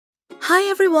Hi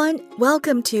everyone,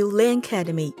 welcome to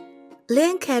Liancademy.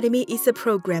 Liancademy is a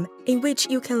program in which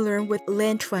you can learn with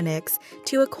LianTronics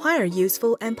to acquire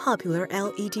useful and popular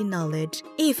LED knowledge,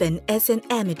 even as an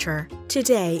amateur.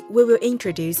 Today, we will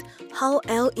introduce how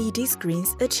LED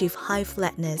screens achieve high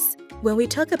flatness. When we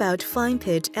talk about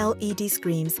fine-pitch LED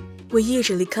screens, we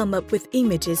usually come up with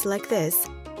images like this,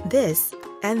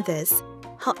 and this.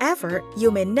 However,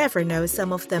 you may never know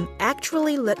some of them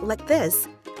actually look like this,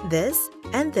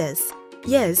 and this.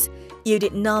 Yes, you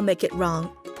did not make it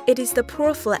wrong. It is the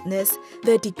poor flatness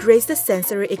that degrades the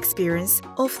sensory experience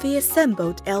of the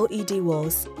assembled LED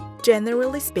walls.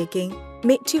 Generally speaking,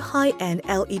 mid to high-end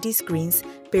LED screens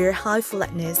bear high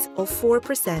flatness of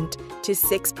 4% to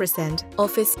 6%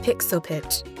 of its pixel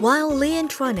pitch, while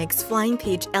LianTronics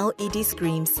fine-pitch LED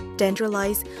screens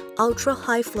standardize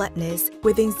ultra-high flatness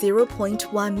within 0.1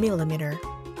 mm.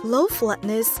 Low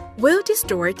flatness will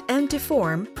distort and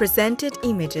deform presented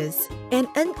images. An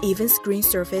uneven screen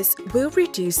surface will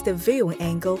reduce the viewing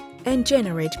angle and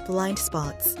generate blind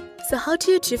spots. So how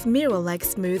to achieve mirror-like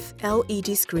smooth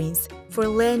LED screens for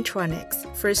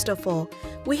LianTronics? First of all,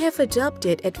 we have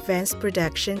adopted advanced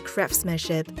production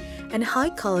craftsmanship and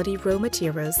high-quality raw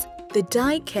materials. The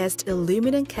die-cast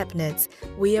aluminum cabinets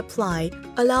we apply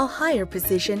allow higher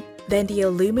precision than the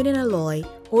aluminum alloy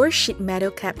or sheet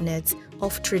metal cabinets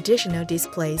of traditional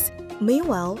displays.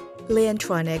 Meanwhile,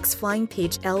 LianTronics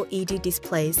fine-pitch LED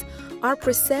displays are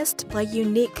processed by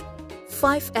unique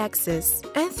 5-axis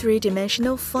and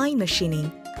 3-dimensional fine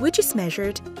machining, which is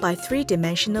measured by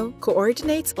 3-dimensional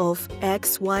coordinates of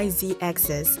x, y, z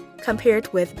axis,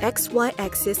 compared with xy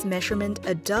axis measurement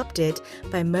adopted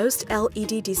by most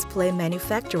LED display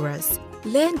manufacturers.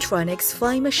 LianTronics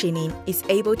fine machining is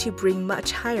able to bring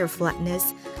much higher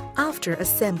flatness after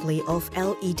assembly of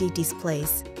LED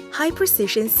displays.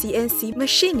 High-precision CNC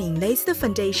machining lays the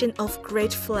foundation of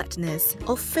great flatness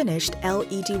of finished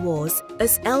LED walls,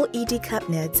 as LED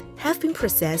cabinets have been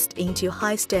processed into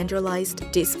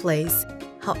high-standardized displays.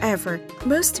 However,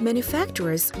 most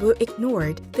manufacturers will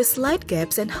ignore the slight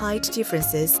gaps and height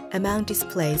differences among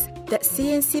displays that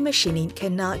CNC machining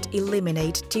cannot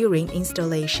eliminate during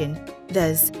installation.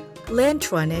 Thus,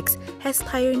 LianTronics has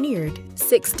pioneered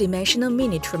 6-dimensional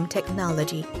minitron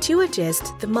technology to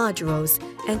adjust the modules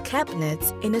and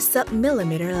cabinets in a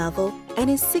sub-millimeter level and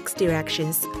in 6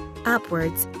 directions: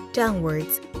 upwards,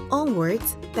 downwards,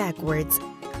 onwards, backwards,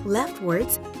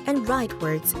 leftwards, and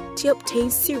rightwards to obtain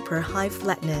super high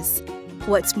flatness.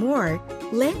 What's more,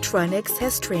 LianTronics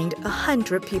has trained a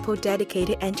 100-people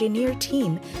dedicated engineer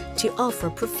team to offer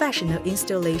professional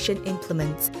installation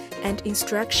implements and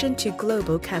instruction to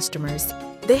global customers.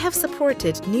 They have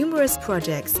supported numerous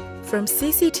projects from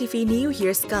CCTV New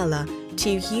Year's Gala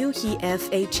to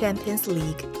UEFA Champions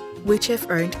League, which have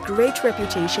earned great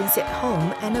reputations at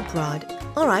home and abroad.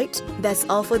 Alright, that's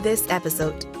all for this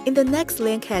episode. In the next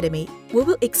Liancademy, we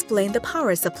will explain the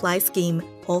power supply scheme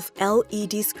of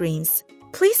LED screens.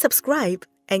 Please subscribe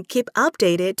and keep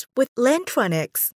updated with LianTronics.